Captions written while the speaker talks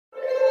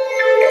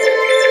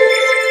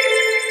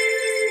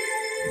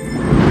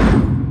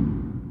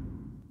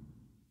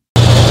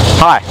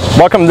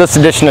Welcome to this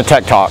edition of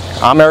Tech Talk.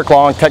 I'm Eric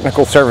Long,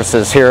 Technical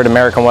Services here at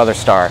American Weather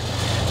Star.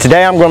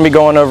 Today I'm going to be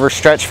going over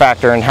stretch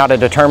factor and how to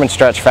determine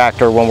stretch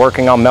factor when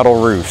working on metal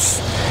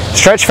roofs.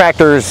 Stretch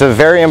factor is a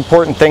very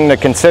important thing to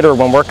consider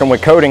when working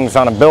with coatings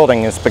on a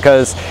building, is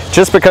because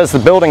just because the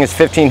building is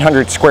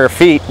 1,500 square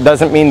feet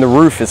doesn't mean the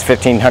roof is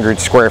 1,500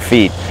 square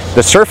feet.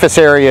 The surface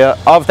area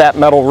of that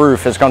metal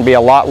roof is going to be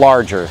a lot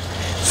larger.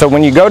 So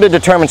when you go to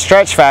determine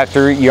stretch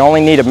factor, you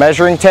only need a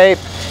measuring tape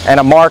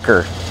and a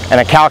marker, and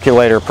a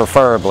calculator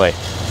preferably.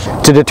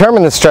 To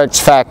determine the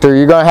stretch factor,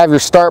 you're going to have your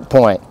start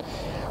point.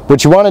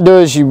 What you want to do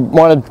is you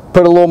want to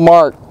put a little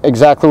mark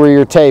exactly where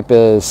your tape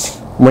is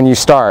when you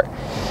start.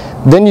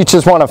 Then you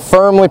just want to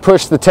firmly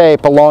push the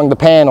tape along the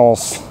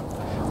panels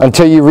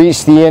until you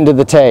reach the end of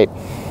the tape.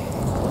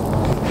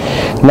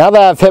 Now that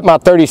I've hit my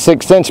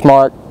 36-inch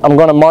mark, I'm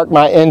going to mark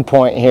my end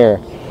point here.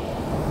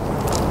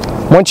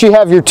 Once you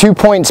have your 2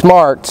 points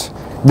marked,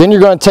 then you're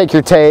going to take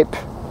your tape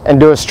and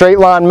do a straight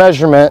line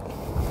measurement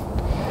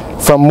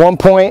from one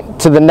point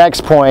to the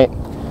next point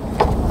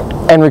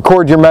and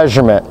record your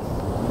measurement.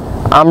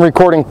 I'm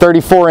recording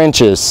 34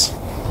 inches.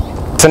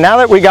 So now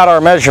that we got our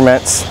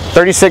measurements,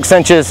 36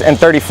 inches and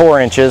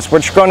 34 inches,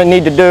 what you're going to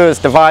need to do is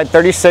divide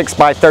 36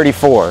 by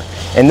 34.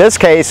 In this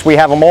case, we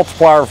have a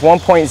multiplier of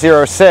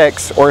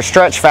 1.06 or a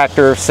stretch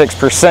factor of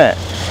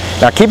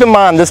 6%. Now keep in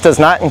mind, this does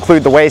not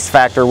include the waste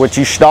factor, which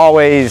you should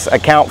always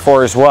account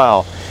for as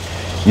well.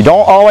 You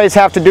don't always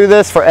have to do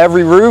this for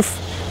every roof.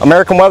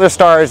 American Weather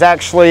Star has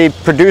actually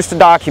produced a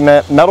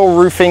document, Metal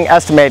Roofing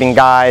Estimating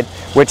Guide,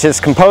 which has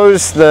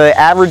composed the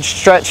average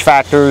stretch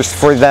factors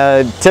for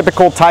the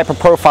typical type of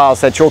profiles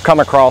that you'll come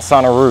across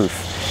on a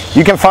roof.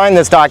 You can find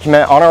this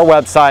document on our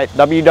website,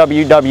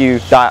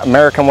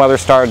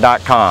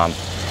 www.americanweatherstar.com.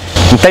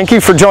 And thank you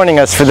for joining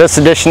us for this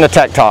edition of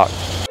Tech Talk.